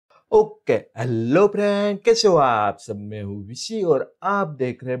Okay hello friend, कैसे हो आप सब। मैं हूँ विशी और आप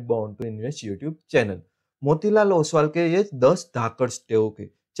देख रहे हैं born to invest YouTube channel. Motilal Oswal के ये 10 धाकड़ स्टॉक है।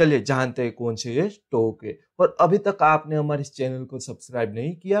 चलिए जानते हैं कौन से ये स्टॉक है। और अभी तक आपने हमारे इस चैनल को सब्सक्राइब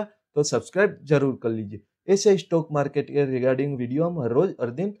नहीं किया तो सब्सक्राइब जरूर कर लीजिए। ऐसे स्टॉक मार्केट के रिगार्डिंग वीडियो हम हर रोज हर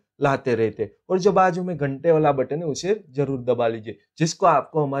दिन लाते रहते हैं। और जो बाजू में घंटे वाला बटन है उसे जरूर दबा लीजिए, जिसको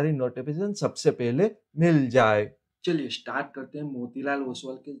आपको हमारी नोटिफिकेशन सबसे पहले मिल जाए। चलिए स्टार्ट करते हैं। मोतीलाल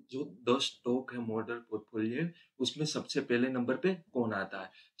ओसवाल के जो 10 स्टॉक है मॉडल पोर्टफोलियो, उसमें सबसे पहले नंबर पे कौन आता है।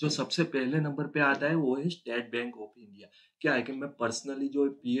 जो सबसे पहले नंबर पे आता है वो है स्टेट बैंक ऑफ इंडिया। क्या है कि मैं पर्सनली जो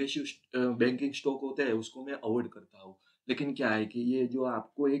पीएसयू बैंकिंग स्टॉक होते हैं उसको मैं अवॉइड करता हूँ। लेकिन क्या है कि ये जो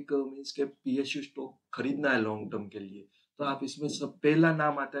आपको एक मीन्स के पीएसयू स्टॉक खरीदना है लॉन्ग टर्म के लिए, तो आप इसमें सब पहला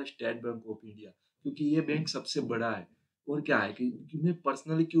नाम आता है स्टेट बैंक ऑफ इंडिया, क्योंकि ये बैंक सबसे बड़ा है। और क्या है कि मैं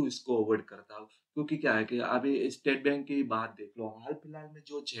पर्सनली क्यों इसको अवॉइड करता हूँ, क्योंकि क्या है कि अभी स्टेट बैंक की बात देख लो। हाल फिलहाल में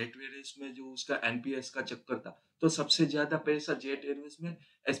जो जेट एयरवेज में जो उसका एनपीएस का चक्कर था, तो सबसे ज्यादा पैसा जेट एयरवेज में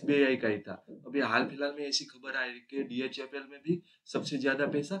एसबीआई का ही था। अभी हाल फिलहाल में ऐसी खबर आई कि डीएचएफएल में भी सबसे ज्यादा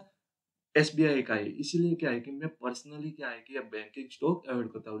पैसा एसबीआई का है। इसीलिए क्या है कि मैं पर्सनली क्या है कि अब बैंकिंग स्टॉक अवॉइड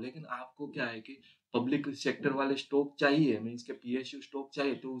करता हूँ। लेकिन आपको क्या है कि पब्लिक सेक्टर वाले स्टॉक चाहिए, मीन्स के पीएसयू स्टॉक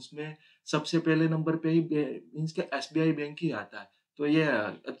चाहिए, तो उसमें सबसे पहले नंबर पे ही मीन्स के एसबीआई बैंक ही आता है। तो ये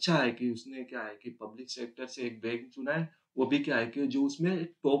अच्छा है कि उसने क्या है कि पब्लिक सेक्टर से एक बैंक चुना है, वो भी क्या है कि जो उसमें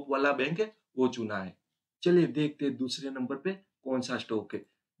टॉप वाला बैंक है वो चुना है। चलिए देखते हैं दूसरे नंबर पे कौन सा स्टॉक है।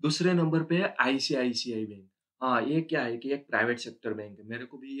 दूसरे नंबर पे है आईसीआईसीआई बैंक। हाँ, ये क्या है कि एक प्राइवेट सेक्टर बैंक है। मेरे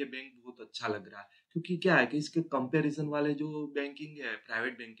को भी ये बैंक बहुत अच्छा लग रहा है, क्योंकि क्या है कि इसके कंपैरिजन वाले जो बैंकिंग है,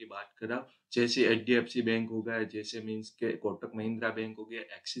 प्राइवेट बैंक की बात कर रहा हूँ, जैसे एचडीएफसी बैंक हो गया, जैसे मीन्स के कोटक महिंद्रा बैंक हो गया,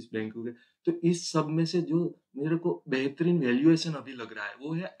 एक्सिस बैंक हो गया, तो इस सब में से जो मेरे को बेहतरीन वैल्यूएशन अभी लग रहा है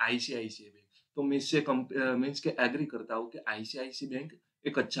वो है आईसीआईसीआई बैंक। तो मैं इससे मीन्स के एग्री करता हूँ कि आईसीआईसीआई बैंक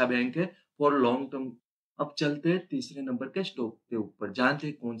एक अच्छा बैंक है फॉर लॉन्ग टर्म। अब चलते हैं तीसरे नंबर के स्टॉक के ऊपर, जानते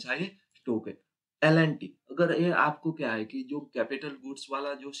हैं कौन सा ये स्टॉक है। एल अगर ये आपको क्या है कि जो कैपिटल गुड्स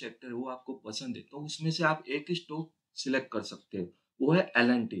वाला जो सेक्टर है वो आपको पसंद है, तो उसमें से आप एक ही स्टॉक सिलेक्ट कर सकते हो। वो है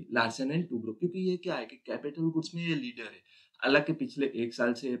एल लार्सन एंड टूब्रो, क्योंकि ये क्या है कि कैपिटल गुड्स में ये लीडर है। हालांकि पिछले एक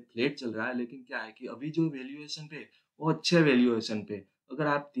साल से फ्लेट चल रहा है, लेकिन क्या है कि अभी जो वैल्यूएशन पे वो अच्छे वैल्यूएशन पे, अगर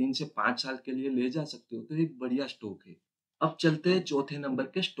आप 3 से 5 साल के लिए ले जा सकते हो तो एक बढ़िया स्टॉक है। अब चलते हैं चौथे नंबर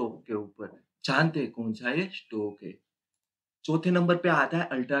के स्टॉक के ऊपर, जानते हैं कौन सा ये स्टॉक है। चौथे नंबर पे आता है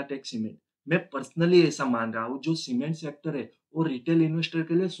अल्ट्राटेक सीमेंट। मैं पर्सनली ऐसा मान रहा हूँ जो सीमेंट सेक्टर है वो रिटेल इन्वेस्टर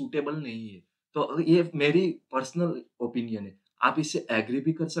के लिए सूटेबल नहीं है। तो ये मेरी पर्सनल ओपिनियन है। आप इससे एग्री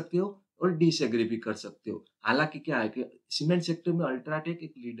भी कर सकते हो और डिसएग्री भी कर सकते हो। हालांकि क्या है कि सीमेंट सेक्टर में अल्ट्राटेक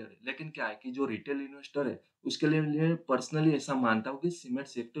एक लीडर है, लेकिन क्या है कि जो रिटेल इन्वेस्टर है उसके लिए पर्सनली ऐसा मानता हूँ कि सीमेंट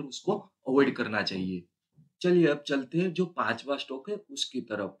सेक्टर उसको अवॉइड करना चाहिए। चलिए अब चलते हैं जो पांचवा स्टॉक है उसकी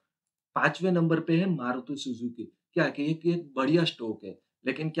तरफ। 5वें नंबर पे है मारुति सुजुकी। क्या है कि एक बढ़िया स्टॉक है,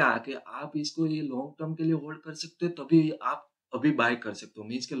 लेकिन क्या है कि आप इसको ये लॉन्ग टर्म के लिए होल्ड कर सकते हो, तभी आप अभी बाय कर सकते हो।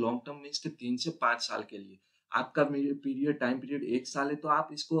 मीन्स के लॉन्ग टर्म मीन्स के 3 से 5 साल के लिए। आपका टाइम पीरियड 1 साल है, तो आप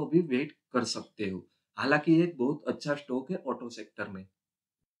इसको अभी वेट कर सकते हो। हालाँकि ये एक बहुत अच्छा स्टॉक है ऑटो सेक्टर में।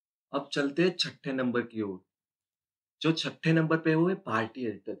 अब चलते हैं छठे नंबर की ओर। जो छठे नंबर पे है वो है भारती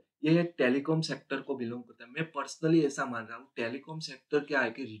एयरटेल। ये एक टेलीकॉम सेक्टर को बिलोंग करता है। मैं पर्सनली ऐसा मान रहा हूँ, टेलीकॉम सेक्टर क्या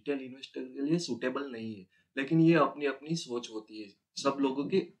है कि रिटेल इन्वेस्टर के लिए सूटेबल नहीं है। लेकिन ये अपनी अपनी सोच होती है, सब लोगों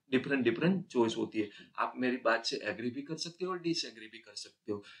की डिफरेंट डिफरेंट चॉइस होती है। आप मेरी बात से एग्री भी कर सकते हो और डिसएग्री भी कर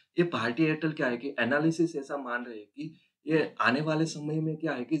सकते हो। ये भारती एयरटेल क्या है कि एनालिसिस ऐसा मान रहे हैं कि ये आने वाले समय में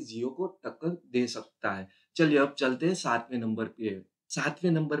क्या है कि जियो को टक्कर दे सकता है। चलिए अब चलते हैं 7वें नंबर पे।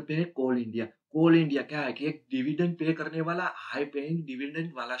 7वें नंबर पे है कोल इंडिया। कोल इंडिया क्या है कि एक डिविडेंड पे करने वाला हाई पेइंग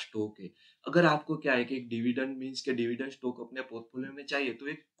डिविडेंड वाला स्टॉक है। अगर आपको क्या है कि एक डिविडेंड मीन्स के डिविडेंड स्टॉक अपने पोर्टफोलियो में चाहिए, तो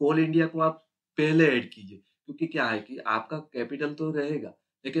एक कोल इंडिया को आप पहले ऐड कीजिए। क्योंकि क्या है कि आपका कैपिटल तो रहेगा,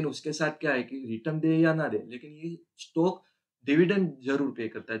 लेकिन उसके साथ क्या है कि रिटर्न दे या ना दे, लेकिन ये स्टॉक डिविडेंड जरूर पे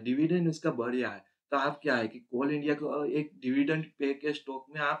करता है, डिविडेंड इसका बढ़िया है। तो आप क्या है कि कोल इंडिया को एक डिविडेंड पे के स्टॉक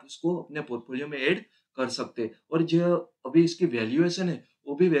में आप उसको अपने पोर्टफोलियो में ऐड कर सकते हैं। और जो अभी इसकी वैल्यूएशन है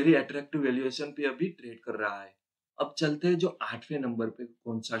वो भी वेरी अट्रैक्टिव वैल्यूएशन पे अभी ट्रेड कर रहा है। अब चलते हैं जो 8वें नंबर पे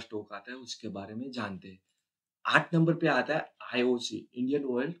कौन-सा स्टॉक आता है उसके बारे में जानते हैं। 8 नंबर पे आता है आईओसी, इंडियन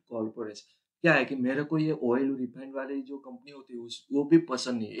ऑयल कॉर्पोरेशन। क्या है कि मेरे को ये ऑयल रिफाइंड वाली जो कंपनी होती है उस वो भी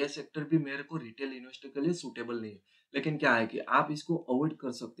पसंद नहीं है। ये सेक्टर भी मेरे को रिटेल इन्वेस्टर के लिए सूटेबल नहीं है। लेकिन क्या है कि आप इसको अवॉइड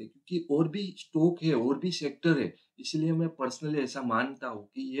कर सकते हैं, क्योंकि और भी स्टॉक है, और भी सेक्टर है। इसलिए मैं पर्सनली ऐसा मानता हूँ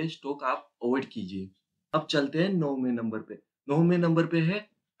कि ये स्टॉक आप अवॉइड कीजिए। अब चलते हैं 9वें नंबर पे। 9वें नंबर पे है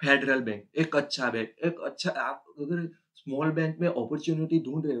फेडरल बैंक, एक अच्छा बैंक। एक अच्छा आप अगर स्मॉल बैंक में अपॉर्च्युनिटी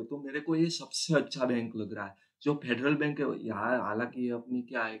ढूँढ रहे हो, तो मेरे को ये सबसे अच्छा बैंक लग रहा है। जो फेडरल बैंक है यहाँ हालाँकि ये अपनी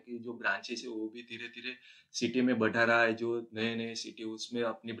क्या है कि जो ब्रांचेस है वो भी धीरे-धीरे सिटी में बढ़ा रहा है, जो नए-नए सिटी उसमें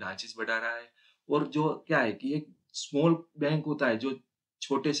अपनी ब्रांचेस बढ़ा रहा है। और जो क्या है कि एक स्मॉल बैंक होता है जो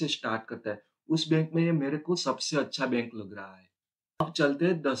छोटे से स्टार्ट करता है, उस बैंक में ये मेरे को सबसे अच्छा बैंक लग रहा है। अब चलते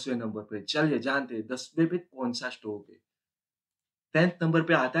हैं 10वें नंबर पे, चलिए जानते हैं 10वें पे कौन-सा स्टॉक है। 10th नंबर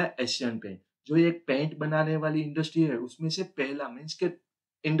पे आता है एशियन पेंट, जो ये एक पेंट बनाने वाली इंडस्ट्री है, उसमें से पहला मीन्स के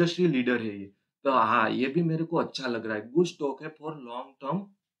इंडस्ट्री लीडर है ये। तो हाँ, ये भी मेरे को अच्छा लग रहा है। गुड स्टॉक है फॉर लॉन्ग टर्म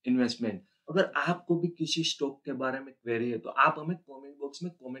इन्वेस्टमेंट। अगर आपको भी किसी स्टॉक के बारे में क्वेरी है, तो आप हमें कमेंट बॉक्स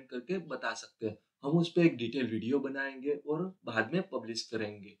में कमेंट करके बता सकते हैं। हम उस पे एक डिटेल वीडियो बनाएँगे और बाद में पब्लिश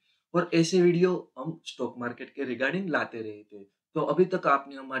करेंगे। और ऐसे वीडियो हम स्टॉक मार्केट के रिगार्डिंग लाते रहते हैं। तो अभी तक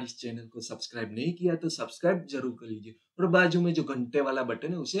आपने हमारे इस चैनल को सब्सक्राइब नहीं किया तो सब्सक्राइब ज़रूर कर लीजिए और बाजू में जो घंटे वाला बटन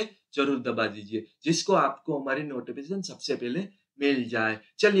है उसे ज़रूर दबा दीजिए, जिसको आपको हमारी नोटिफ़िकेशन सबसे पहले मिल जाए।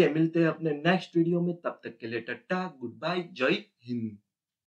 चलिए मिलते हैं अपने नेक्स्ट वीडियो में, तब तक के लिए टाटा, गुड बाय, जय हिंद।